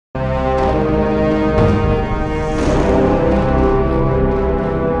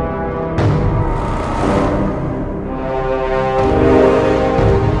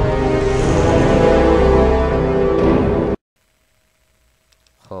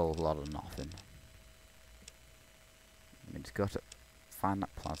whole lot of nothing. I mean, just got to find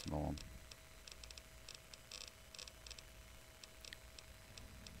that plasma one.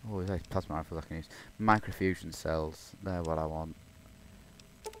 Oh, there's plasma rifles I can use. Microfusion cells, they're what I want.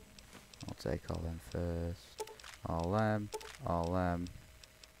 I'll take all them first. All them, all them,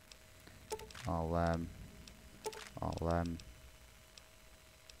 all them, all them.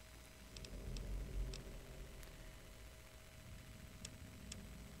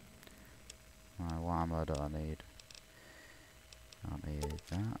 Right, what ammo do I need? I need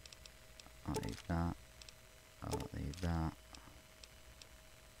that. I need that. I don't need that.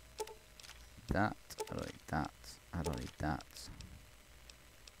 That. I don't need that. I don't need that.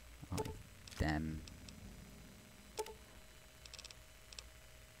 I don't need them.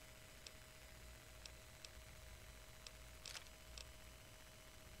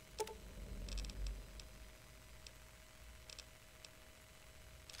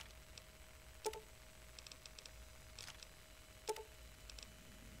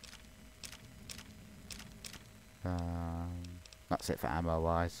 That's it for ammo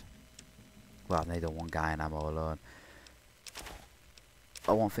wise. Well, I need one guy in ammo alone.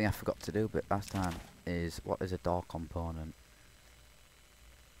 Oh, one thing I forgot to do but last time is, what is a door component?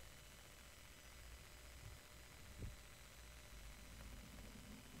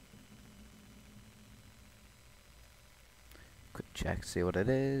 Quick check, see what it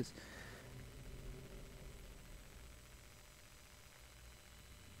is.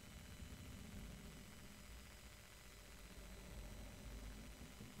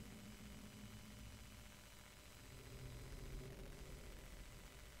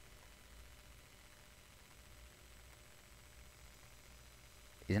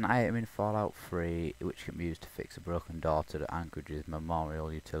 Is an item in Fallout 3 which can be used to fix a broken door to the Anchorage's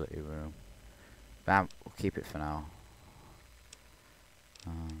Memorial Utility Room. But we'll keep it for now.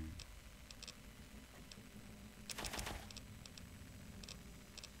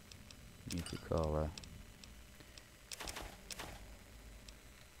 Nuka-Cola.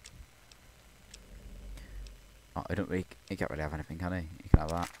 Oh, I don't really. He can't really have anything, can he? He can have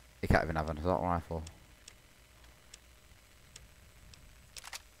that. He can't even have an assault rifle.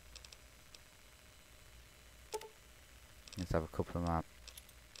 Let's have a couple of that.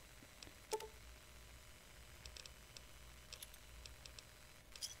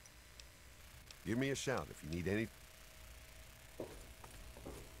 Give me a shout if you need any.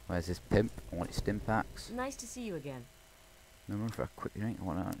 Where's this pimp? I want his stim packs. Nice to see you again. No room for a quick drink. I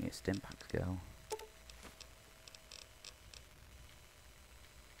want to get stim packs go.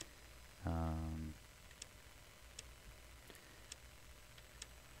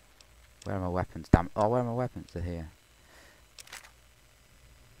 Where are my weapons? Damn. Oh, where are my weapons? They're here.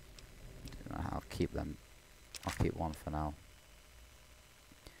 I'll keep them. I'll keep one for now.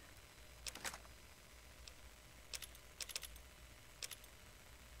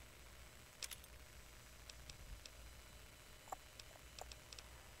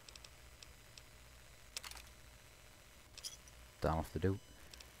 Don't have to do.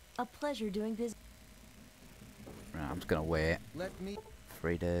 A pleasure doing business. Right, I'm just gonna wait. Let me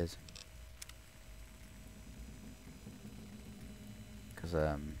 3 days. Cause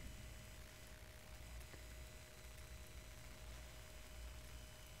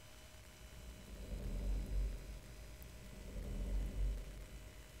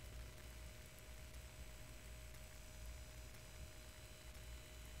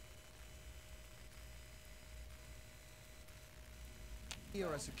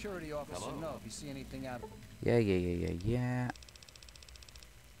You're a security officer. Hello. No, if you see anything out. yeah.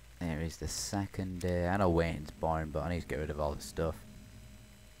 There is the second day. I know waiting's boring, but I need to get rid of all this stuff.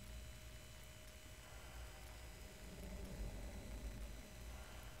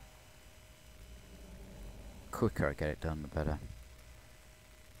 Quicker I get it done, the better.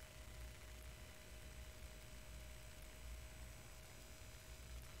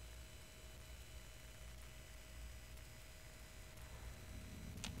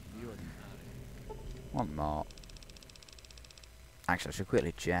 One more. Actually, I should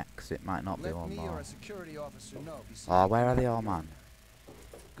quickly check, because it might not be Let one me or more. a security officer know if you see. Oh, where are they all, man?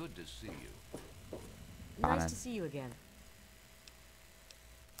 Good to see you. Bannon. Nice to see you again.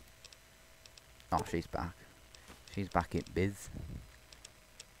 Oh, she's back. She's back in biz.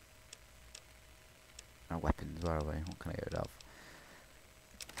 No weapons, where are we? What can I get rid of?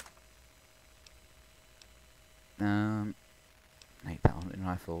 Need that hunting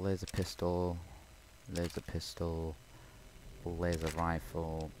rifle, laser pistol, laser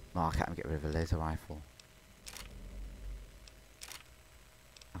rifle. Oh, I can't even get rid of a laser rifle.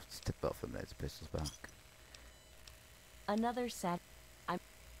 I have to stick both of them laser pistols back. Another set.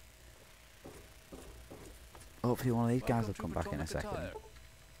 Hopefully one of these guys will Welcome come to back in a Potomac second. Tire.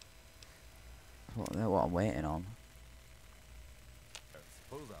 That's what I'm waiting on.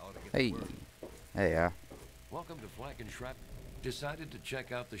 Suppose I ought to get Hey, to work. there you are. Welcome to Flack and Shrap. Decided to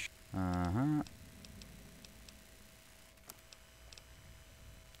check out the Uh-huh.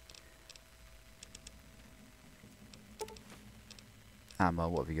 Ammo,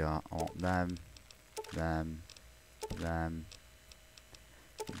 what have we got? I want them, them, them,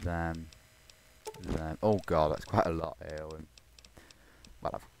 them, them. Oh god, that's quite a lot here.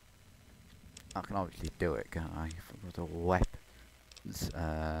 Well, I can obviously do it, can't I? If I've got a weapons,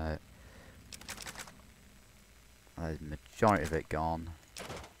 there's the majority of it gone.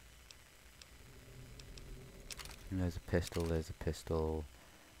 And there's a pistol, there's a pistol.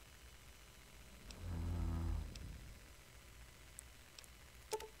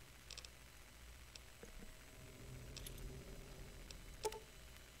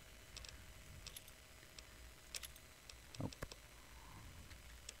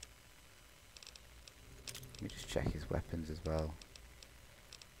 Let me just check his weapons as well.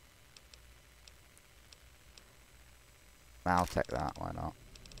 I'll take that, why not?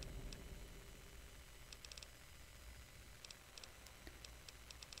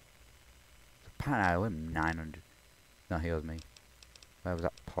 Apparently I win 900. No, he owes me. Where was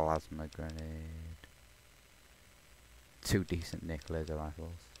that plasma grenade? 2 decent nickel laser rifles.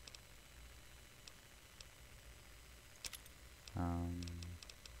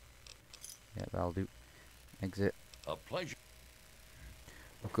 Yeah, that'll do. Exit. A pleasure.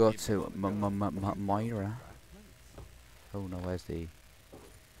 We'll go to Moira. Oh no, where's the...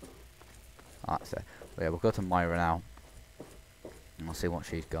 Ah, that's it. Well, yeah, we'll go to Moira now. And we'll see what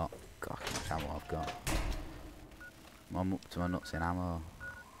she's got. God, how much ammo I've got. I'm up to my nuts in ammo.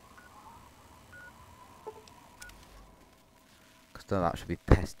 Because that should be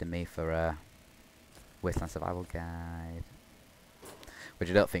pesting me for a Wasteland Survival Guide. Which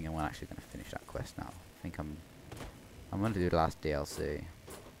I don't think I'm actually going to finish that quest now. I think I'm going to do the last DLC.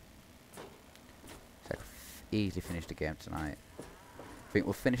 So I can easily finish the game tonight. I think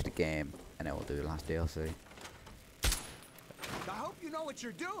we'll finish the game and then we'll do the last DLC. I hope you know what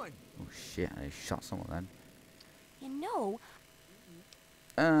you're doing. Oh shit, I just shot someone then. You know,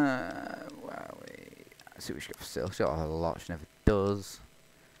 Well, I see what she got for sale. Shot her a lot, she never does.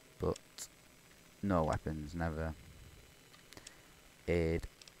 But, no weapons, never. Aid.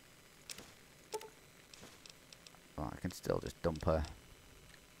 Oh, I can still just dump her.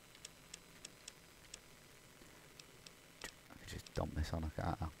 I can just dump this on her,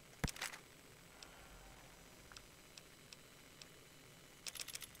 can't I?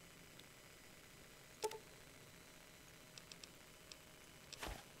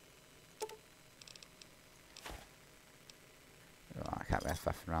 Oh, I can't be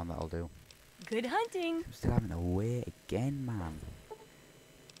faffing around, that'll do. good hunting. I'm still having to wait again, man.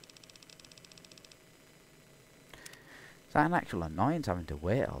 It's like an actual annoyance having to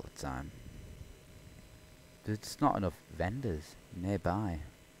wait all the time. There's just not enough vendors nearby.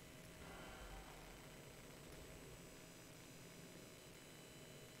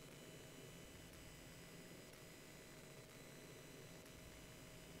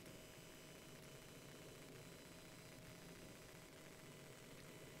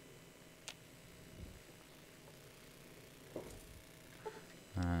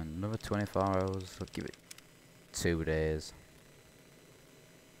 And another 24 hours, I'll give it 2 days.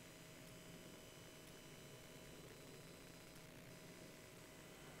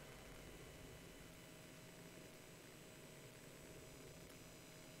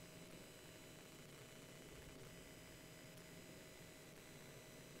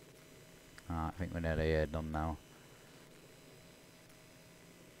 I think we're nearly done now.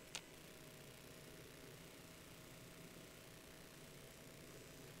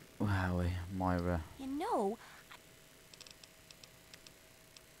 Wowie, Moira. You know,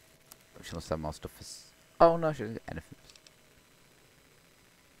 She must have more stuff for oh no, she doesn't get anything.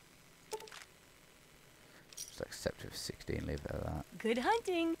 Just accept it for 16, leave it at that. good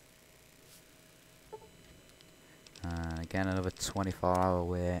hunting. And again, another 24-hour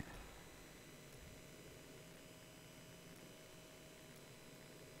wait.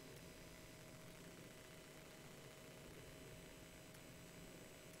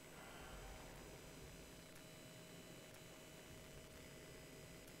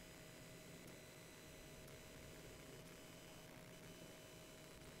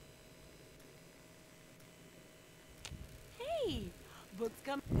 Hey, books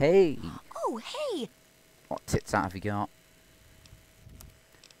come. Hey! Oh, hey. What tits out have you got?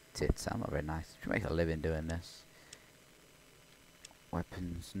 Tits out, not very nice. Should make a living doing this.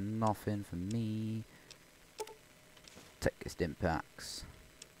 Weapons, nothing for me. take your stim packs.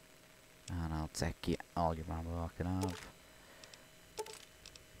 And I'll take all your ammo I can have.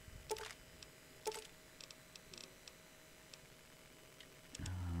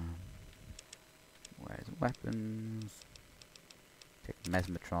 Where's weapons? Take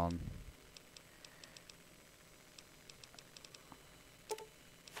Mesmetron.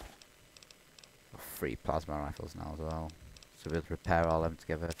 Got 3 plasma rifles now as well. So we'll repair all of them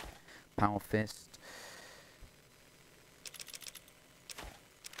together. Power fist.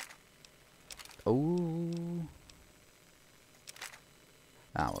 Oh,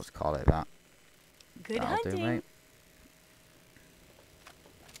 let's call it that. Good That'll do, hunting. mate.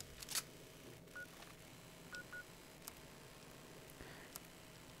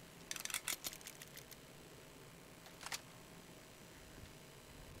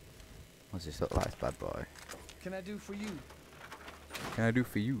 What's this look like, bad boy? Can I do for you? Can I do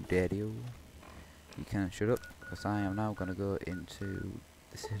for you, daddy-o? You can shut up, because I am now gonna go into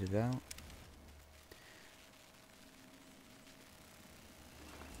the Citadel.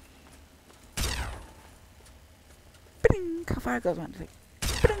 Bing! How far it goes, man? Bing!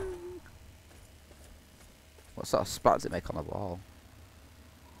 What sort of spot does it make on the wall?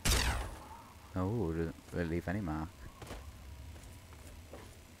 Oh, it doesn't really leave any mark.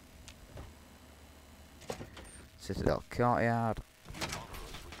 Citadel courtyard.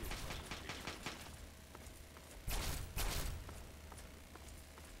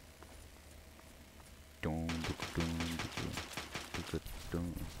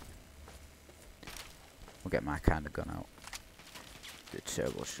 We'll get my kind of gun out. The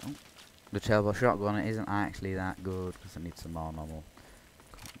turbo shot. The turbo shotgun isn't actually that good because I need some more normal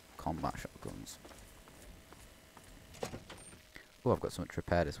combat shotguns. Oh, I've got something to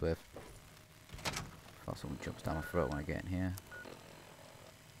repair this with. Before someone jumps down my throat when I get in here.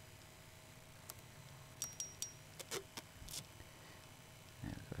 There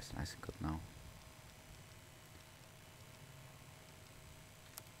we go, it's nice and good now.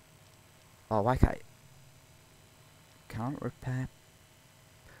 Oh, why can't repair?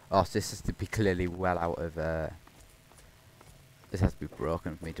 Oh, so this has to be clearly well out of this has to be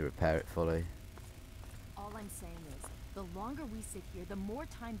broken for me to repair it fully. All I'm saying is, the longer we sit here, the more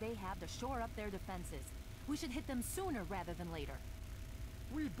time they have to shore up their defenses. We should hit them sooner rather than later.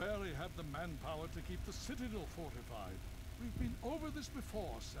 We barely have the manpower to keep the Citadel fortified. We've been over this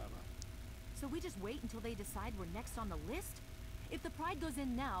before, Sarah. So we just wait until they decide we're next on the list? If the Pride goes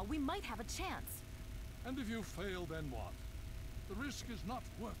in now, we might have a chance. And if you fail, then what? The risk is not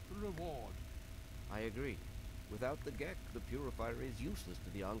worth the reward. I agree. Without the Gek, the Purifier is useless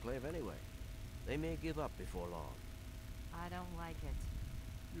to the Enclave anyway. They may give up before long. I don't like it.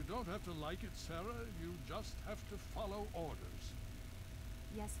 You don't have to like it, Sarah. You just have to follow orders.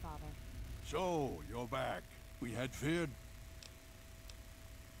 Yes, Father. So, you're back. We had feared...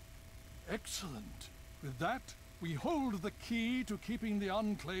 Excellent. With that, we hold the key to keeping the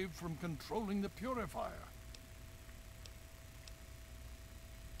Enclave from controlling the Purifier.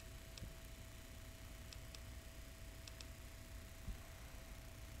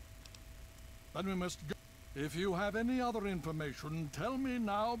 Then we must go. If you have any other information, tell me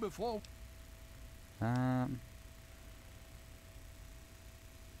now before...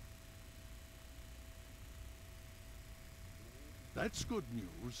 That's good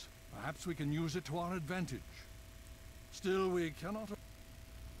news. Perhaps we can use it to our advantage. Still, we cannot...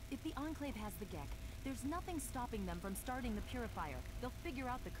 If the Enclave has the Gek, there's nothing stopping them from starting the Purifier. They'll figure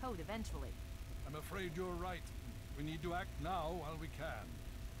out the code eventually. I'm afraid you're right. We need to act now while we can.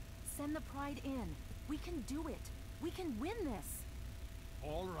 Send the Pride in. We can do it. We can win this.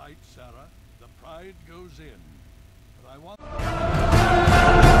 All right, Sarah. The Pride goes in. But I want...